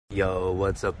Yo,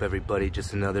 what's up everybody?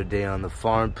 Just another day on the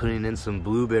farm, putting in some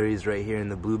blueberries right here in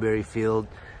the blueberry field.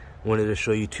 Wanted to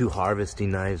show you two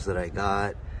harvesting knives that I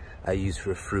got. I use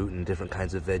for fruit and different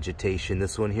kinds of vegetation.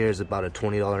 This one here is about a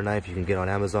 $20 knife you can get on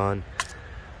Amazon.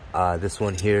 This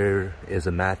one here is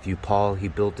a Matthew Paul. He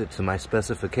built it to my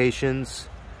specifications.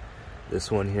 This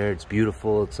one here, it's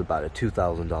beautiful. It's about a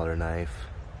 $2,000 knife.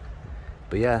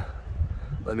 But yeah,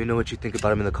 let me know what you think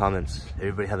about them in the comments.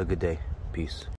 Everybody have a good day. Peace.